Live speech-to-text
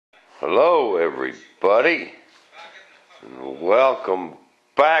Hello everybody, and welcome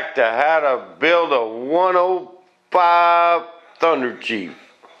back to How to Build a 105 Thunderchief.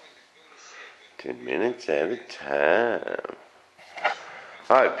 10 minutes at a time.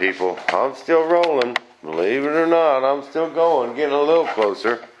 Alright people, I'm still rolling. Believe it or not, I'm still going, getting a little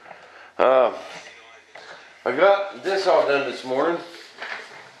closer. I got this all done this morning,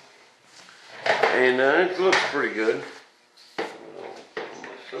 and it looks pretty good.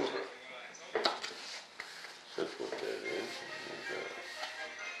 That's what that is.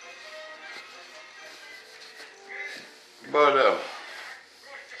 But,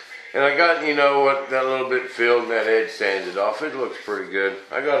 and I got, what, that little bit filled and that edge sanded off. It looks pretty good.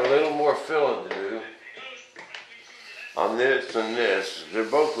 I got a little more filling to do on this and this. They're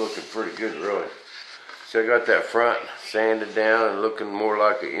both looking pretty good, really. So I got that front sanded down and looking more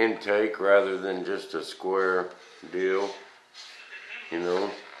like an intake rather than just a square deal,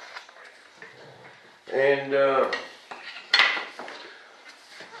 And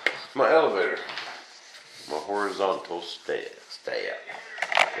my elevator, my horizontal step.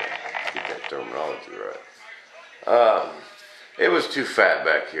 Get that terminology right. It was too fat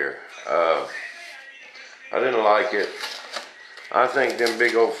back here. I didn't like it. I think them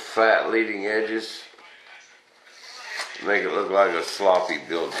big old fat leading edges make it look like a sloppy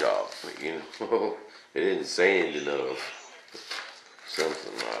build job. It didn't sand enough.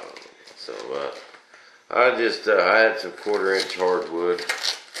 Something, I don't know. So, I just, I had some 1/4-inch hardwood,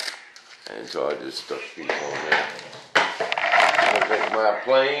 and so I just stuck these on there. I'm going to take my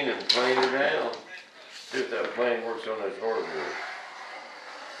plane and plane it down. See if that plane works on this hardwood.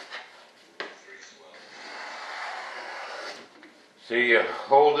 See, you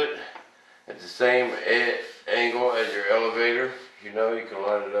hold it at the same angle as your elevator. You can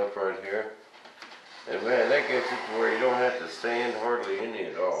line it up right here. And man, that gets it to where you don't have to sand hardly any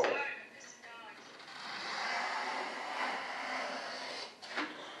at all.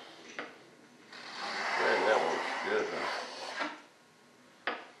 Man, that works good, huh?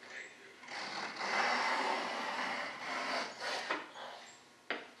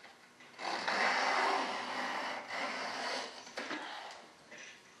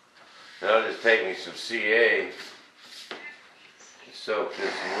 Now I'll just take me some CA, soak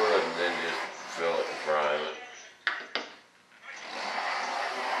this wood, and then just fill it and prime it.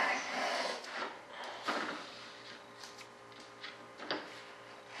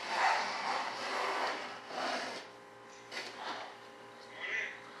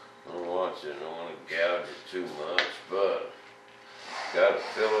 Don't watch it, I don't want to gouge it too much, but gotta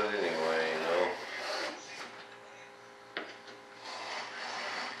fill it anyway,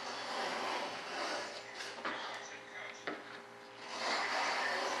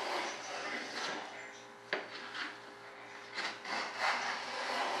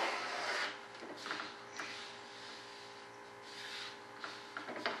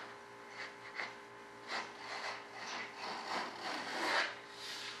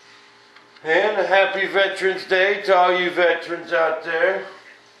 And a happy Veterans Day to all you veterans out there.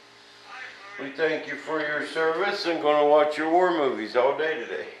 We thank you for your service and going to watch your war movies all day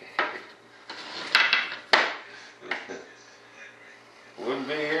today. Wouldn't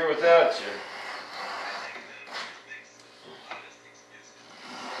be here without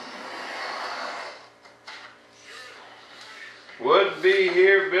you. Wouldn't be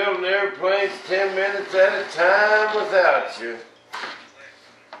here building airplanes 10 minutes at a time without you.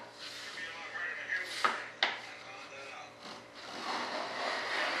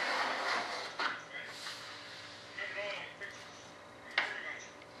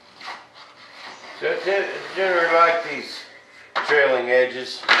 So I generally like these trailing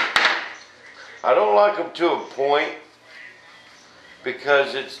edges. I don't like them to a point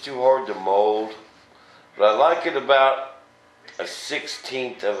because it's too hard to mold, but I like it about a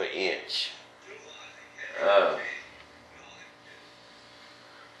 1/16 of an inch.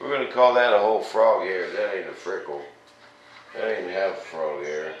 We're going to call that a whole frog hair. That ain't a freckle. That ain't half a frog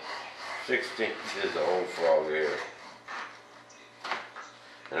hair. 1/16 is a whole frog hair.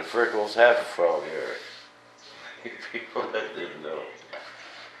 And a freckle's half a frog hair. People that didn't know.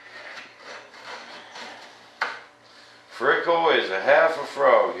 Freckle is a half a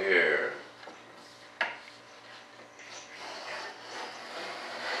frog hair.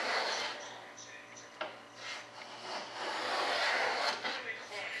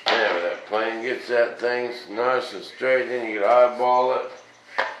 Yeah, when that plane gets that thing nice and straight, then you can eyeball it.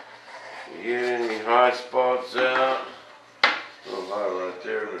 You get any high spots out. A little high right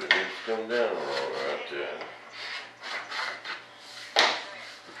there, but it needs to come down a little right there.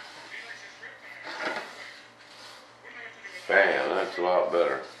 Bam, that's a lot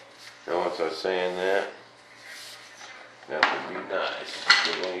better. Now once I sand that, that would be nice.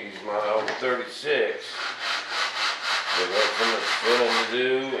 I'm going to use my old 36. I've got so much filling to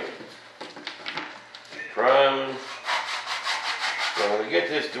do and priming. So I'm going to get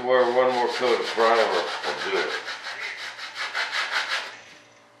this to where one more coat of primer will do it.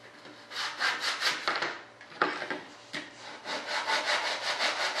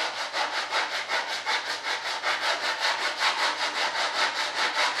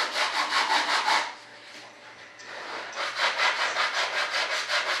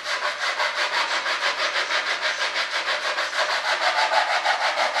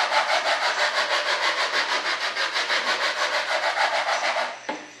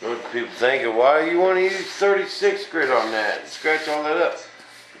 People thinking, why do you want to use 36 grit on that? Scratch all that up.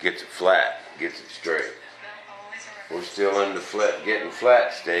 Gets it flat, gets it straight. We're still in the getting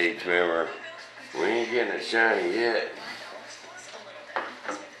flat stage, remember? We ain't getting it shiny yet.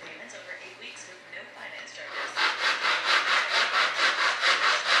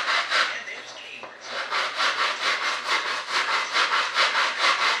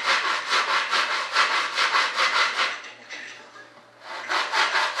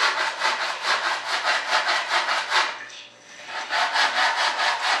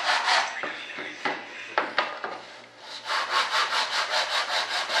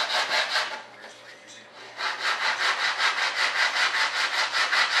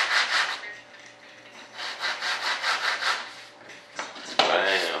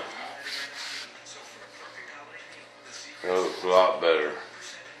 That looks a lot better.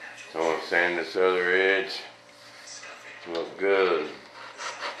 So I'm going to sand this other edge to look good.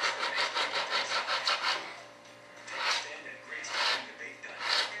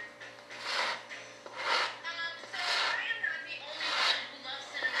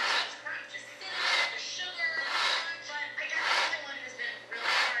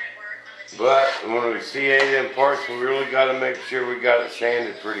 But when we CA them parts, we really got to make sure we got it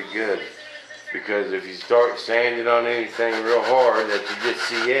sanded pretty good. Because if you start sanding on anything real hard that you just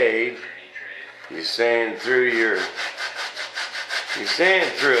CA'd, you sand through it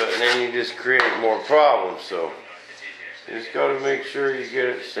and then you just create more problems. So you just got to make sure you get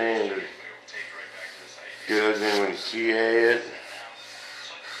it sanded good. Then when you CA it,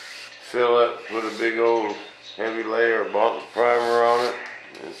 fill it, put a big old heavy layer of bottom primer on it,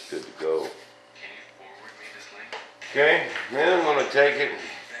 and it's good to go. Okay, then I'm going to take it,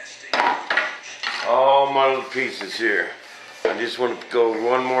 all my little pieces here. I just want to go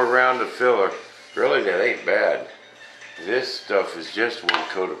one more round of filler. Really, that ain't bad. This stuff is just one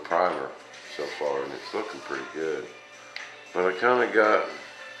coat of primer so far, and it's looking pretty good. But I kind of got,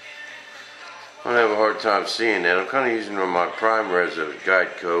 I have a hard time seeing that. I'm kind of using my primer as a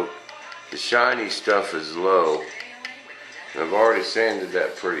guide coat. The shiny stuff is low. I've already sanded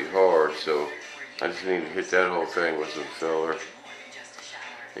that pretty hard, so I just need to hit that whole thing with some filler.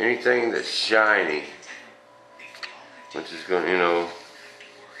 Anything that's shiny, which is going to, you know,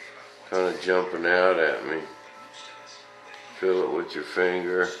 kind of jumping out at me, fill it with your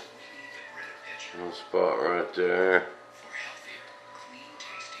finger. Little spot right there.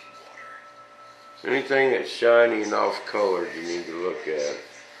 Anything that's shiny and off colored you need to look at.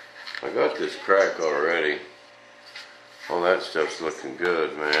 I got this crack already. All that stuff's looking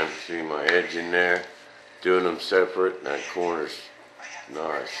good, man. See my edge in there? Doing them separate, and that corner's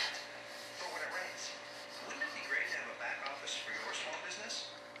nice.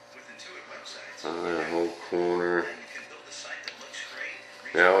 And that whole corner.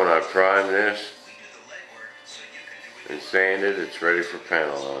 Now when I prime this and sand it, it's ready for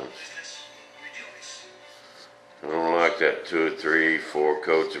panel lines. I don't like that 2 or 3, 4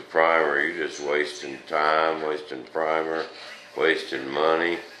 coats of primer. You're just wasting time, wasting primer, wasting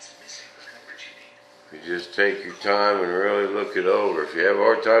money. You just take your time and really look it over. If you have a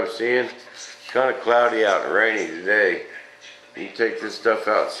hard time seeing, it's kind of cloudy out and rainy today. You take this stuff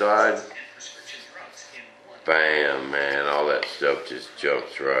outside, bam, man, all that stuff just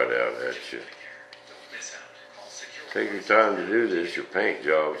jumps right out at you. Take your time to do this, your paint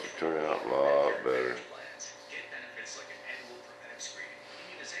jobs will turn out a lot better.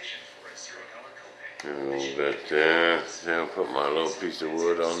 A little bit there. Then I put my little piece of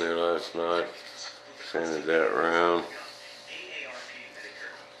wood on there last night. Sanded that around.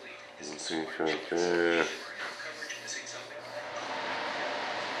 One piece right there.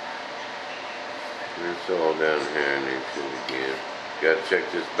 It's all down here and it again. Got to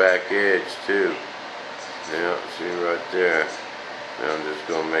check this back edge too. Yeah, see right there. Now I'm just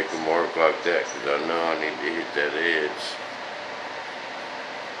going to make a mark like that because I know I need to hit that edge.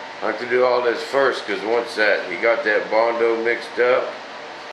 I have to do all this first because once you got that Bondo mixed up,